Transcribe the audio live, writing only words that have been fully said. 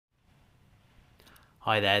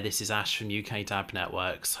Hi there, this is Ash from UK DAB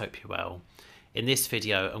Networks, hope you're well. In this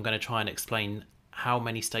video I'm going to try and explain how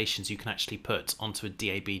many stations you can actually put onto a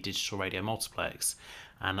DAB digital radio multiplex,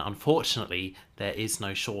 and unfortunately there is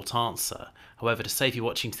no short answer. However, to save you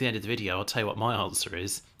watching to the end of the video, I'll tell you what my answer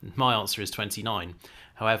is. My answer is 29.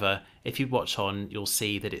 However, if you watch on, you'll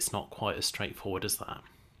see that it's not quite as straightforward as that.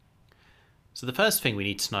 So the first thing we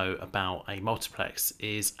need to know about a multiplex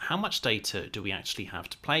is how much data do we actually have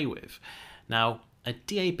to play with. Now, a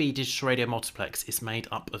DAB digital radio multiplex is made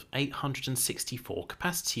up of 864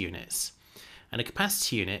 capacity units, and a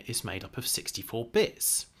capacity unit is made up of 64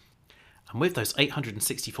 bits. And with those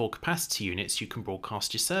 864 capacity units, you can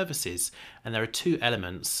broadcast your services, and there are two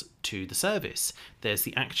elements to the service. There's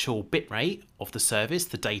the actual bit rate of the service,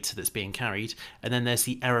 the data that's being carried, and then there's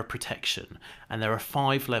the error protection. And there are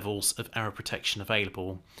 5 levels of error protection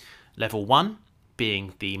available. Level 1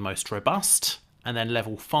 being the most robust, and then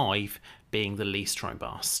level 5 being the least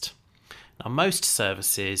robust. Now, most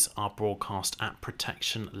services are broadcast at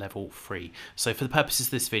protection level 3. So for the purposes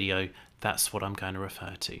of this video, that's what I'm going to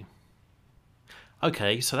refer to.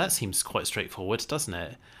 Okay, so that seems quite straightforward, doesn't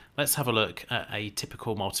it? Let's have a look at a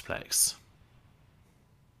typical multiplex.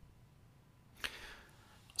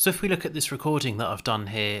 So if we look at this recording that I've done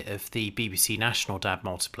here of the BBC National DAB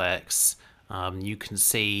multiplex, you can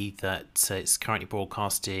see that it's currently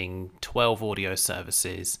broadcasting 12 audio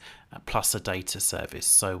services plus a data service.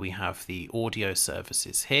 So we have the audio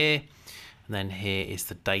services here, and then here is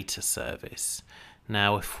the data service.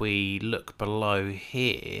 Now if we look below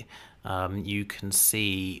here, you can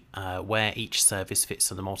see where each service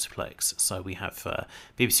fits on the multiplex. So we have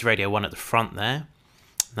BBC Radio 1 at the front there.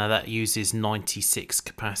 Now that uses 96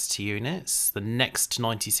 capacity units. The next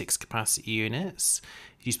 96 capacity units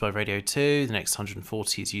is used by Radio 2, the next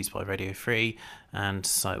 140 is used by Radio 3, and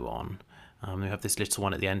so on. We have this little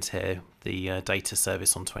one at the end here, the data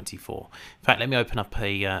service on 24. In fact, let me open up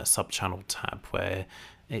a sub-channel tab where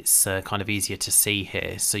it's kind of easier to see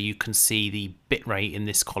here. So you can see the bit rate in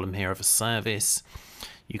this column here of a service.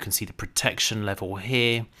 You can see the protection level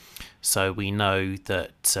here. So we know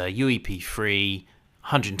that UEP3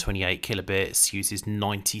 128 kilobits uses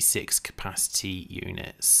 96 capacity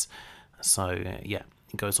units. So yeah,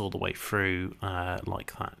 it goes all the way through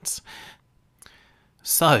like that.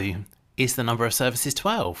 So is the number of services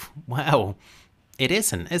 12? Well, it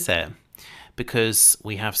isn't, is it? Because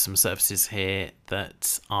we have some services here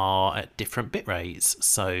that are at different bit rates.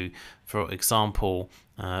 So for example,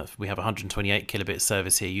 we have a 128 kilobit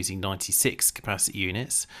service here using 96 capacity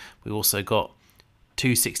units. We've also got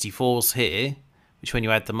 264s here, which when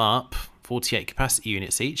you add them up, 48 capacity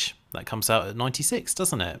units each, that comes out at 96,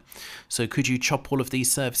 doesn't it? So could you chop all of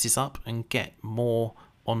these services up and get more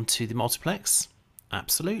onto the multiplex?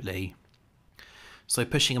 Absolutely. So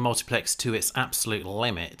pushing a multiplex to its absolute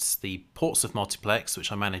limits, the ports of multiplex, which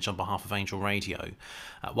I manage on behalf of Angel Radio,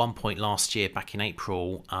 at one point last year, back in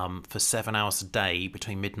April, for 7 hours a day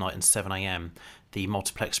between midnight and 7 AM, the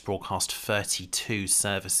multiplex broadcast 32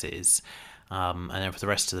 services. And then for the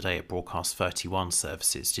rest of the day it broadcast 31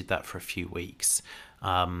 services, did that for a few weeks.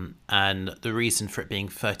 And the reason for it being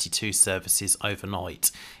 32 services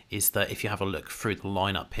overnight is that if you have a look through the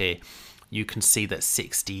lineup here, you can see that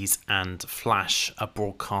 60s and Flash are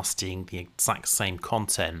broadcasting the exact same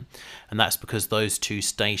content, and that's because those two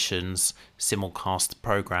stations simulcast the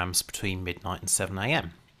programs between midnight and 7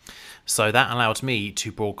 AM. So that allowed me to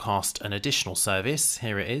broadcast an additional service.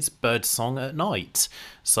 Here it is, Birdsong at Night.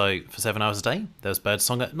 So for 7 hours a day, there was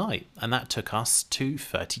Birdsong at Night, and that took us to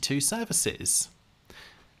 32 services.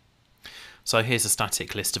 So here's a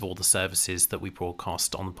static list of all the services that we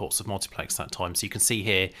broadcast on the ports of multiplex that time. So you can see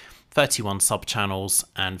here 31 sub-channels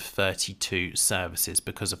and 32 services,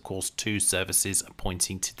 because of course 2 services are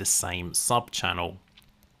pointing to the same sub-channel.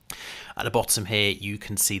 At the bottom here you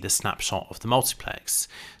can see the snapshot of the multiplex.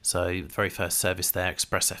 So the very first service there,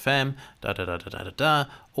 Express FM,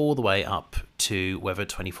 all the way up to Weather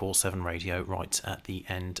 24/7 Radio right at the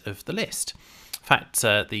end of the list. In fact,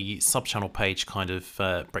 the sub-channel page kind of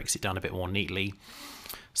breaks it down a bit more neatly.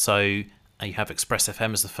 So you have Express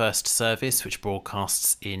FM as the first service, which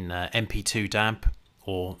broadcasts in MP2 DAB,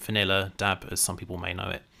 or vanilla DAB as some people may know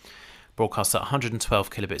it. Broadcasts at 112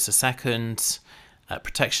 kilobits a second, at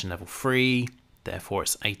protection level 3, therefore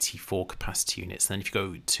it's 84 capacity units. Then if you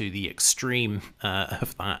go to the extreme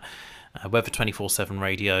of that, Weather 24/7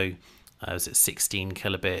 Radio was at 16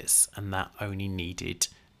 kilobits, and that only needed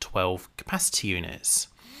 12 capacity units.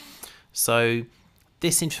 So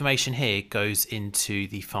this information here goes into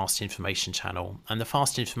the fast information channel, and the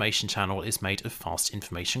fast information channel is made of fast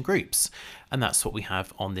information groups, and that's what we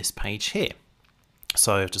have on this page here.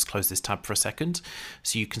 So I'll just close this tab for a second.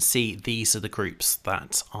 So you can see these are the groups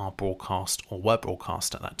that are broadcast or were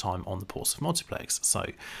broadcast at that time on the ports of multiplex. So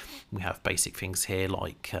we have basic things here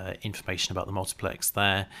like information about the multiplex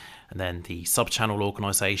there, and then the sub-channel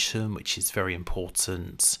organisation, which is very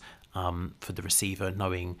important for the receiver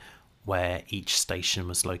knowing where each station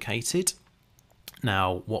was located.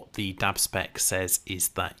 Now, what the DAB spec says is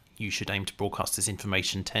that you should aim to broadcast this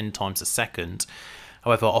information 10 times a second.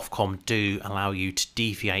 However, Ofcom do allow you to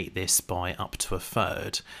deviate this by up to a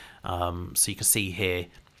third. So you can see here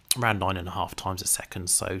around 9.5 times a second,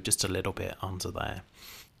 so just a little bit under there.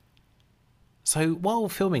 So while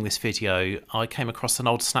filming this video, I came across an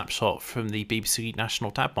old snapshot from the BBC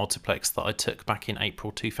National DAB multiplex that I took back in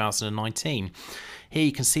April 2019. Here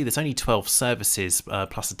you can see there's only 12 services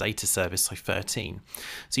plus a data service, so 13.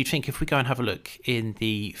 So you'd think if we go and have a look in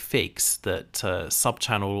the figs that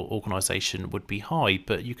sub-channel organisation would be high,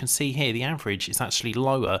 but you can see here the average is actually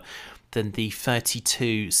lower than the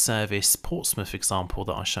 32 service Portsmouth example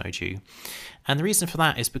that I showed you. And the reason for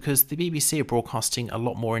that is because the BBC are broadcasting a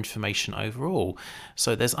lot more information overall.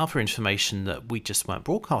 So there's other information that we just weren't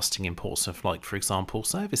broadcasting in Portsmouth, like for example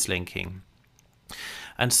service linking.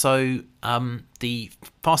 And so the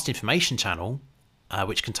fast information channel,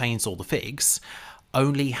 which contains all the figs,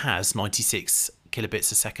 only has 96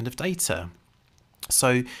 kilobits a second of data.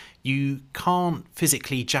 So you can't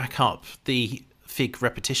physically jack up the fig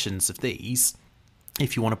repetitions of these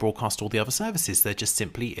if you want to broadcast all the other services. There just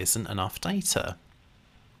simply isn't enough data.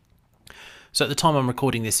 So at the time I'm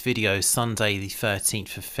recording this video, Sunday the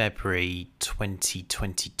 13th of February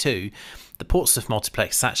 2022, the Portsmouth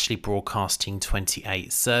multiplex is actually broadcasting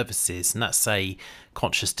 28 services, and that's a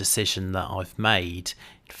conscious decision that I've made.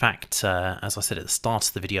 In fact, as I said at the start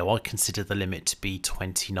of the video, I consider the limit to be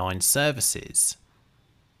 29 services.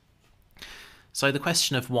 So the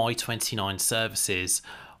question of why 29 services,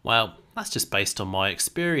 well, that's just based on my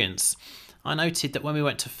experience. I noted that when we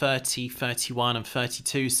went to 30, 31 and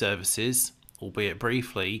 32 services, albeit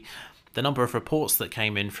briefly, the number of reports that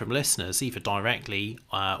came in from listeners, either directly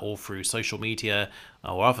or through social media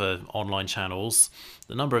or other online channels,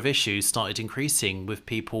 the number of issues started increasing with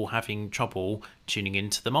people having trouble tuning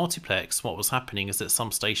into the multiplex. What was happening is that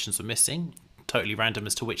some stations were missing, totally random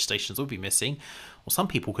as to which stations would be missing, or some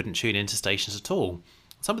people couldn't tune into stations at all.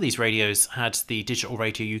 Some of these radios had the Digital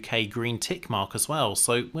Radio UK green tick mark as well,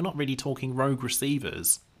 so we're not really talking rogue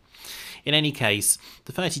receivers. In any case,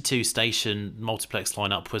 the 32 station multiplex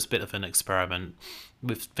lineup was a bit of an experiment.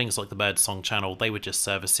 With things like the Birdsong channel, they were just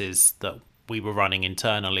services that we were running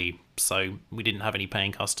internally, so we didn't have any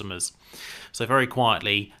paying customers. So very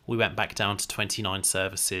quietly, we went back down to 29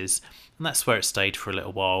 services, and that's where it stayed for a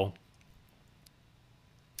little while.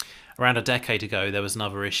 Around a decade ago, there was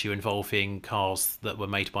another issue involving cars that were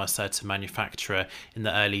made by a certain manufacturer in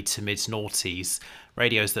the early to mid-noughties,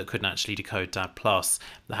 radios that couldn't actually decode DAB+,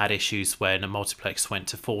 that had issues when a multiplex went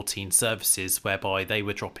to 14 services, whereby they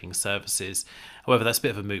were dropping services. However, that's a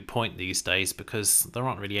bit of a moot point these days because there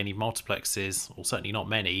aren't really any multiplexes, or certainly not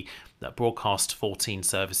many, that broadcast 14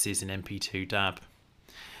 services in MP2 DAB.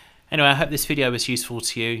 Anyway, I hope this video was useful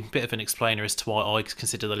to you. Bit of an explainer as to why I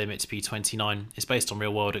consider the limit to be 29. It's based on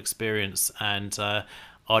real world experience, and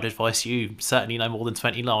I'd advise you certainly no more than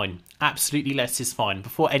 29. Absolutely less is fine.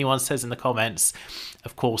 Before anyone says in the comments,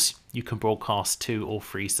 of course you can broadcast 2 or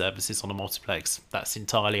 3 services on a multiplex. That's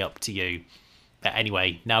entirely up to you. But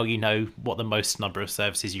anyway, now you know what the most number of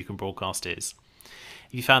services you can broadcast is.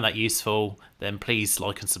 If you found that useful, then please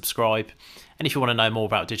like and subscribe. And if you want to know more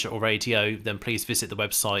about digital radio, then please visit the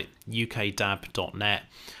website ukdab.net.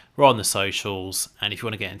 We're on the socials, and if you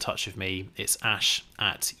want to get in touch with me, it's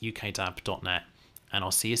ash@ukdab.net. And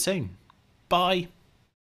I'll see you soon. Bye.